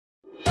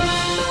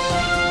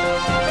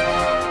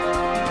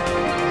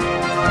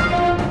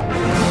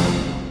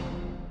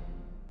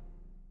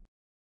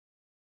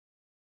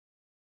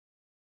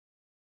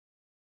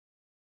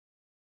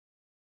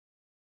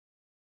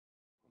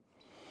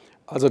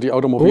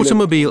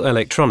Automobile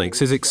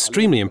electronics is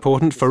extremely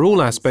important for all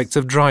aspects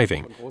of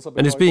driving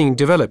and is being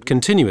developed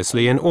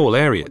continuously in all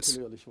areas.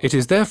 It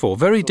is therefore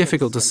very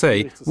difficult to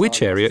say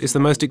which area is the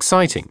most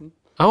exciting.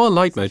 Our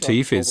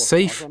leitmotif is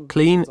safe,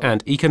 clean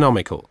and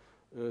economical.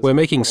 We're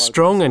making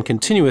strong and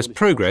continuous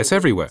progress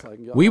everywhere.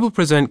 We will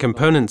present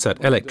components at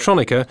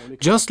Electronica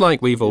just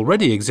like we've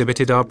already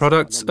exhibited our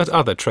products at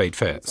other trade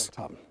fairs.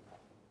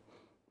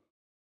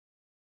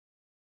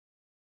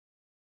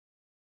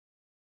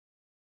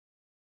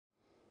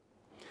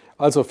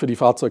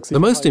 The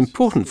most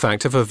important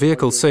factor for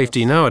vehicle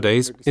safety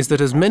nowadays is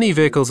that as many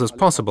vehicles as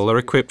possible are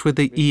equipped with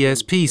the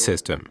ESP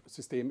system.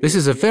 This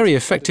is a very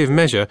effective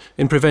measure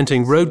in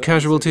preventing road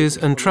casualties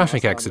and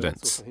traffic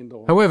accidents.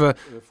 However,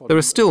 there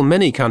are still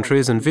many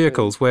countries and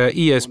vehicles where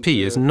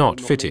ESP is not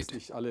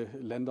fitted.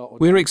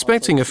 We are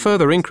expecting a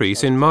further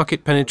increase in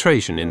market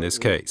penetration in this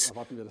case.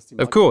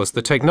 Of course,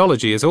 the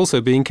technology is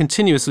also being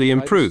continuously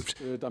improved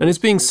and is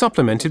being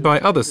supplemented by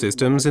other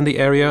systems in the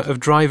area of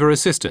driver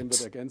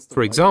assistance.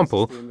 For example,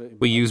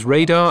 we use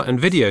radar and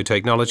video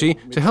technology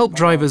to help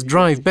drivers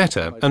drive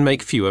better and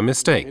make fewer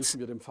mistakes.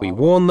 We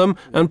warn them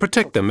and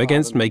protect them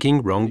against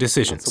making wrong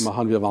decisions.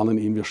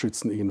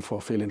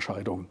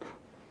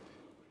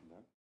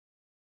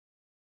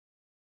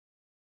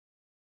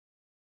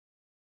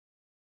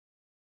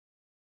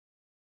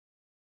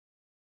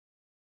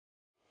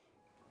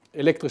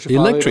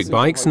 Electric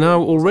bikes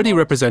now already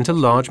represent a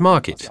large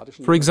market.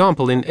 For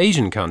example, in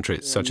Asian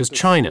countries such as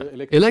China.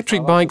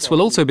 Electric bikes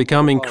will also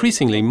become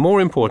increasingly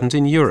more important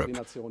in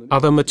Europe,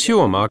 other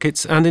mature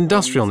markets and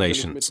industrial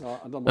nations,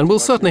 and will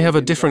certainly have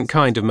a different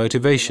kind of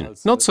motivation,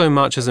 not so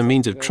much as a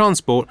means of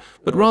transport,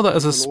 but rather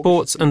as a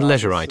sports and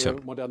leisure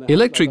item.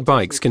 Electric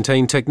bikes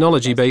contain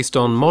technology based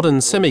on modern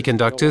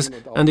semiconductors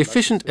and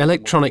efficient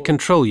electronic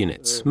control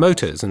units,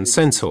 motors and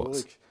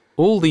sensors.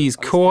 All these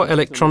core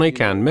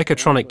electronic and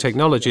mechatronic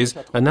technologies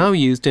are now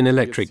used in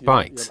electric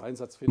bikes.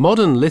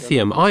 Modern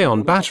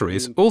lithium-ion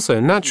batteries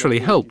also naturally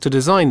help to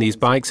design these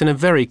bikes in a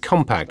very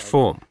compact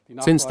form.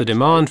 Since the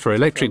demand for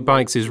electric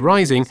bikes is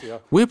rising,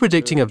 we're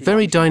predicting a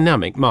very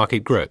dynamic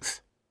market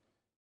growth.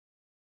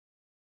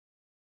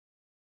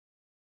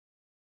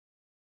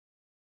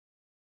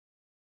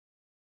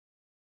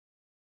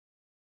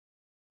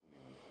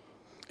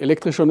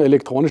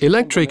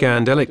 Electric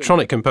and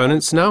electronic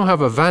components now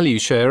have a value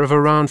share of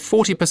around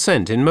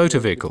 40% in motor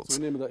vehicles.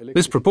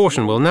 This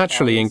proportion will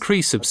naturally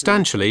increase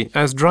substantially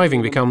as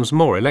driving becomes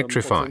more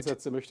electrified.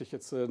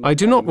 I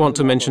do not want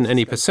to mention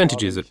any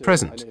percentages at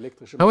present.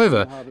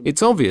 However,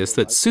 it's obvious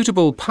that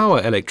suitable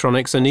power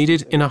electronics are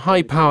needed in a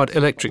high-powered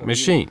electric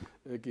machine.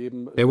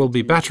 There will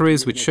be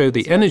batteries which show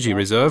the energy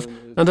reserve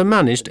and are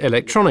managed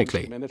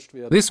electronically.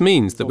 This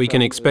means that we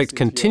can expect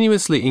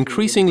continuously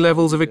increasing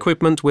levels of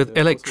equipment with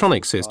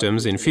electronic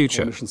systems in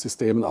future.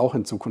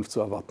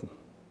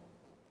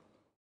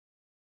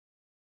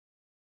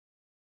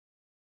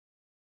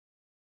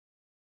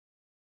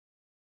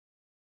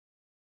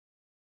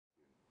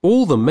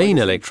 All the main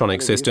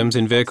electronic systems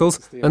in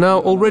vehicles are now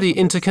already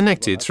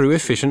interconnected through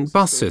efficient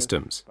bus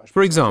systems.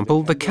 For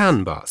example, the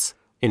CAN bus.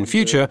 In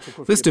future,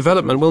 this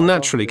development will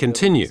naturally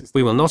continue.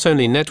 We will not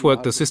only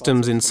network the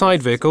systems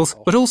inside vehicles,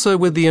 but also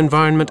with the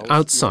environment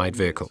outside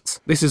vehicles.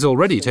 This is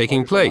already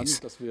taking place,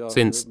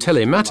 since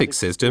telematic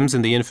systems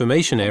in the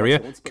information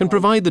area can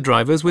provide the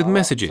drivers with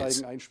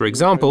messages. For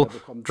example,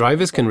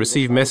 drivers can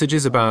receive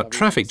messages about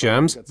traffic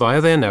jams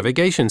via their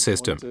navigation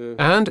system.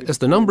 And as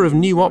the number of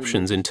new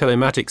options in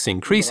telematics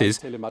increases,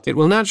 it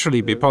will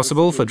naturally be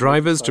possible for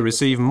drivers to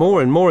receive more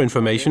and more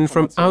information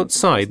from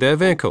outside their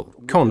vehicle.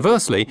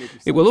 Conversely,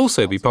 it will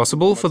also be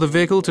possible for the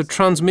vehicle to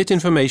transmit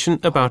information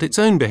about its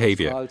own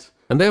behavior,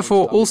 and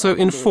therefore also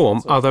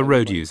inform other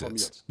road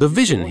users. The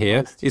vision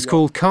here is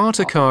called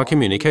car-to-car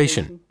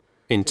communication.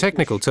 In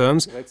technical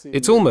terms,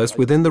 it's almost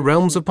within the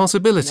realms of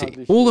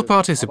possibility. All the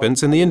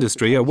participants in the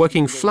industry are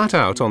working flat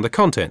out on the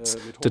contents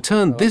to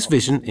turn this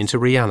vision into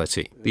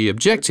reality. The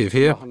objective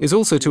here is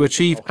also to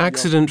achieve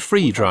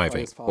accident-free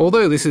driving.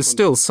 Although this is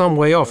still some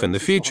way off in the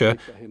future,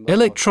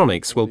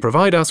 electronics will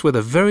provide us with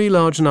a very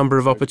large number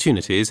of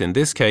opportunities in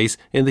this case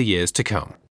in the years to come.